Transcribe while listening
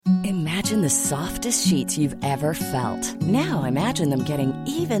Imagine the softest sheets you've ever felt. Now imagine them getting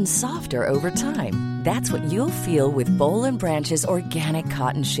even softer over time. That's what you'll feel with Boll & Branch's organic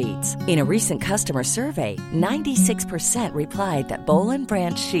cotton sheets. In a recent customer survey, 96% replied that Boll &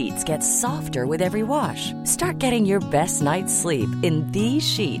 Branch sheets get softer with every wash. Start getting your best night's sleep in these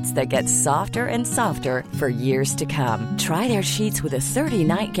sheets that get softer and softer for years to come. Try their sheets with a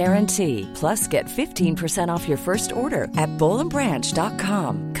 30-night guarantee. Plus, get 15% off your first order at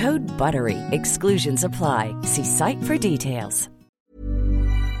bollandbranch.com. Code BUTTERY. Exclusions apply. See site for details.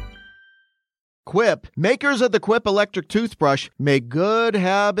 Quip, makers of the Quip electric toothbrush, make good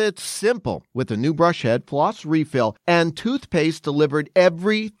habits simple with a new brush head, floss refill, and toothpaste delivered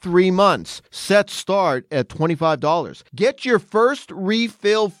every 3 months. Sets start at $25. Get your first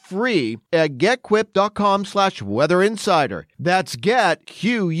refill free at getquip.com/weatherinsider. That's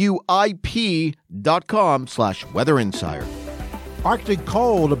getquip.com/weatherinsider. Arctic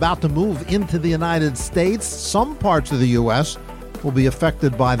cold about to move into the United States. Some parts of the U.S. will be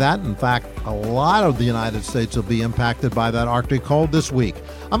affected by that. In fact, a lot of the United States will be impacted by that Arctic cold this week.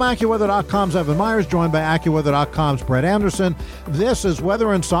 I'm AccuWeather.com's Evan Myers, joined by AccuWeather.com's Brett Anderson. This is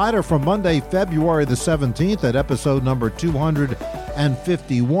Weather Insider for Monday, February the 17th at episode number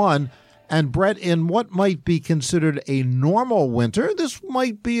 251. And Brett, in what might be considered a normal winter, this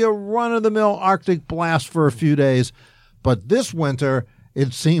might be a run-of-the-mill Arctic blast for a few days. But this winter,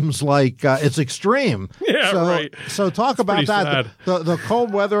 it seems like it's extreme. Yeah, right. So talk about that. The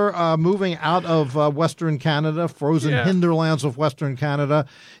cold weather moving out of Western Canada, frozen hinterlands of Western Canada,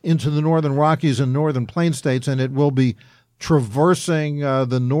 into the northern Rockies and northern Plain states, and it will be traversing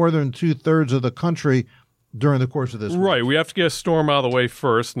the northern two-thirds of the country during the course of this week. Right. We have to get a storm out of the way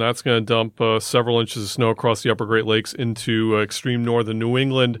first, and that's going to dump several inches of snow across the upper Great Lakes into extreme northern New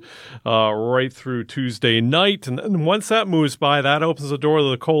England right through Tuesday night. And then once that moves by, that opens the door to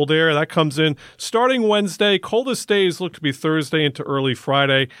the cold air. That comes in starting Wednesday. Coldest days look to be Thursday into early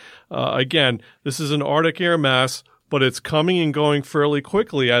Friday. Again, this is an Arctic air mass, but it's coming and going fairly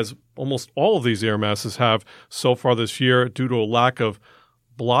quickly, as almost all of these air masses have so far this year, due to a lack of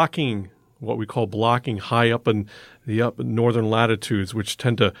blocking, what we call blocking high up in the northern latitudes, which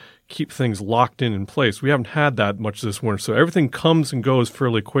tend to keep things locked in place. We haven't had that much this winter, so everything comes and goes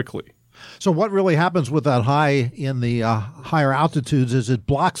fairly quickly. So what really happens with that high in the higher altitudes is it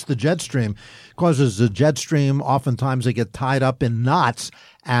blocks the jet stream, causes the jet stream. Oftentimes they get tied up in knots,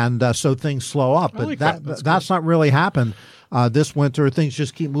 and so things slow up. But that's not really happened this winter. Things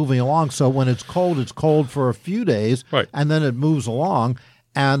just keep moving along. So when it's cold for a few days, right, and then it moves along.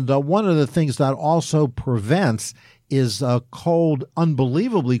 And one of the things that also prevents is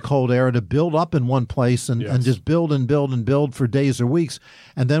unbelievably cold air to build up in one place and just build and build and build for days or weeks.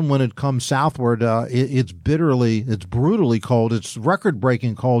 And then when it comes southward, it's brutally cold. It's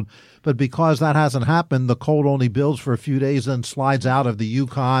record-breaking cold. But because that hasn't happened, the cold only builds for a few days, then slides out of the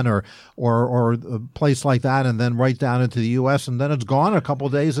Yukon or a place like that, and then right down into the U.S., and then it's gone a couple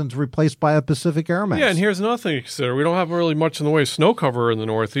of days and it's replaced by a Pacific air mass. Yeah, and here's another thing to consider. We don't have really much in the way of snow cover in the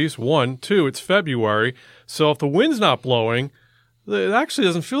Northeast. 1, 2, it's February, so if the wind's not blowing, it actually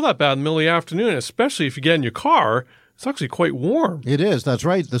doesn't feel that bad in the middle of the afternoon, especially if you get in your car. It's actually quite warm. It is. That's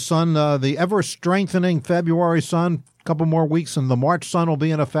right. The sun, the ever-strengthening February sun, a couple more weeks, and the March sun will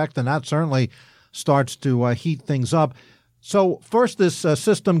be in effect, and that certainly starts to heat things up. So first, this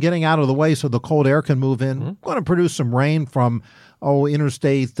system getting out of the way so the cold air can move in. Mm-hmm. Going to produce some rain from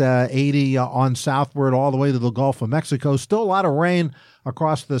Interstate 80 on southward all the way to the Gulf of Mexico. Still a lot of rain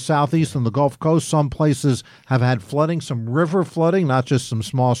across the southeast and the Gulf Coast. Some places have had flooding, some river flooding, not just some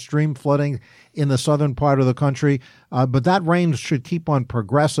small stream flooding in the southern part of the country. But that rain should keep on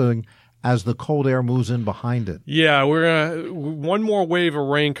progressing as the cold air moves in behind it. Yeah, we're one more wave of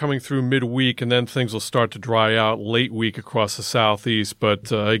rain coming through midweek, and then things will start to dry out late week across the southeast.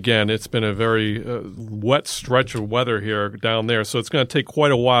 But again, it's been a very wet stretch of weather here down there, so it's going to take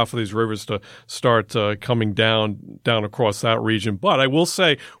quite a while for these rivers to start coming down across that region. But I will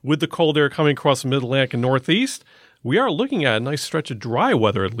say, with the cold air coming across the Mid-Atlantic and Northeast, we are looking at a nice stretch of dry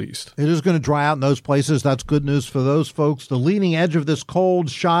weather at least. It is going to dry out in those places. That's good news for those folks. The leading edge of this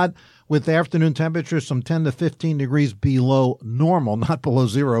cold shot with afternoon temperatures some 10 to 15 degrees below normal, not below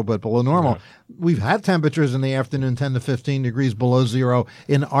zero, but below normal. Yeah. We've had temperatures in the afternoon 10 to 15 degrees below zero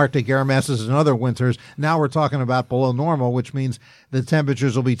in Arctic air masses and other winters. Now we're talking about below normal, which means the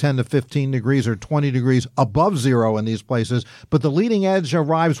temperatures will be 10 to 15 degrees or 20 degrees above zero in these places. But the leading edge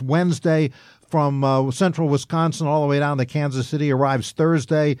arrives Wednesday from central Wisconsin all the way down to Kansas City, arrives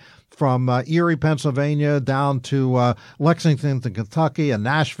Thursday from Erie, Pennsylvania, down to Lexington, to Kentucky, and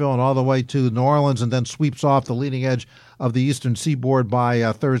Nashville, and all the way to New Orleans, and then sweeps off the leading edge of the eastern seaboard by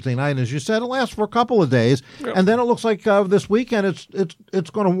Thursday night. And as you said, it lasts for a couple of days, and then it looks like this weekend it's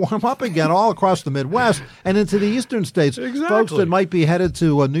going to warm up again all across the Midwest and into the eastern states. Exactly. Folks that might be headed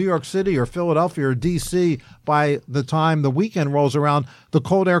to New York City or Philadelphia or D.C. by the time the weekend rolls around, the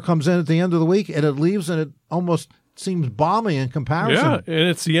cold air comes in at the end of the week, and it leaves, and it almost seems balmy in comparison. Yeah, and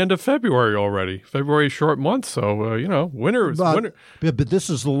it's the end of February already. February is a short month, so, winter. But this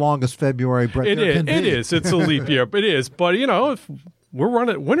is the longest February break there can be. It is. It's a leap year. It is. But, if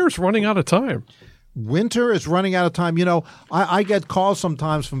winter's running out of time. Winter is running out of time. I get calls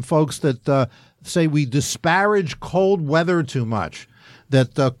sometimes from folks that say we disparage cold weather too much,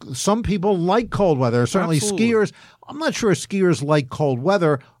 that some people like cold weather. Certainly Absolutely. Skiers. I'm not sure skiers like cold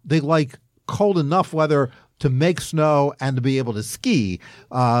weather. They like cold enough weather to make snow and to be able to ski.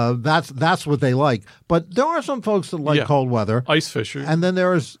 That's what they like. But there are some folks that like cold weather. Ice fishers. And then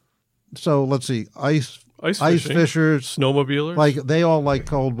let's see, ice fishers, snowmobilers. Like they all like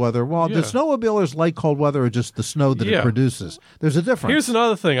cold weather. Well, the snowmobilers like cold weather or just the snow that it produces? There's a difference. Here's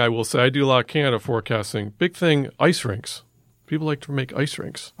another thing I will say. I do a lot of Canada forecasting. Big thing, ice rinks. People like to make ice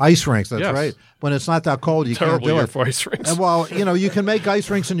rinks. Ice rinks, that's Yes. right. When it's not that cold, you Terrible can't do year it. for ice rinks. And, well, you can make ice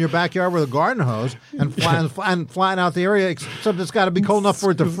rinks in your backyard with a garden hose and flatten out the area, except it's got to be cold enough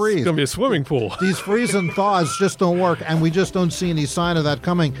for it to freeze. It's going to be a swimming pool. These freeze and thaws just don't work, and we just don't see any sign of that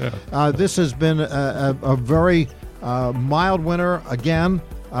coming. This has been a very mild winter again.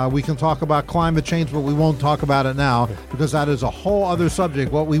 We can talk about climate change, but we won't talk about it now because that is a whole other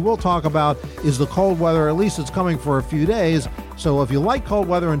subject. What we will talk about is the cold weather. At least it's coming for a few days. So if you like cold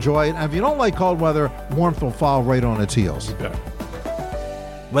weather, enjoy it. And if you don't like cold weather, warmth will follow right on its heels. Yeah.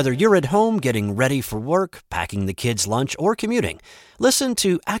 Whether you're at home getting ready for work, packing the kids' lunch, or commuting, listen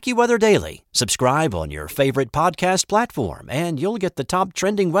to AccuWeather Daily. Subscribe on your favorite podcast platform, and you'll get the top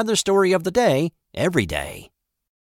trending weather story of the day every day.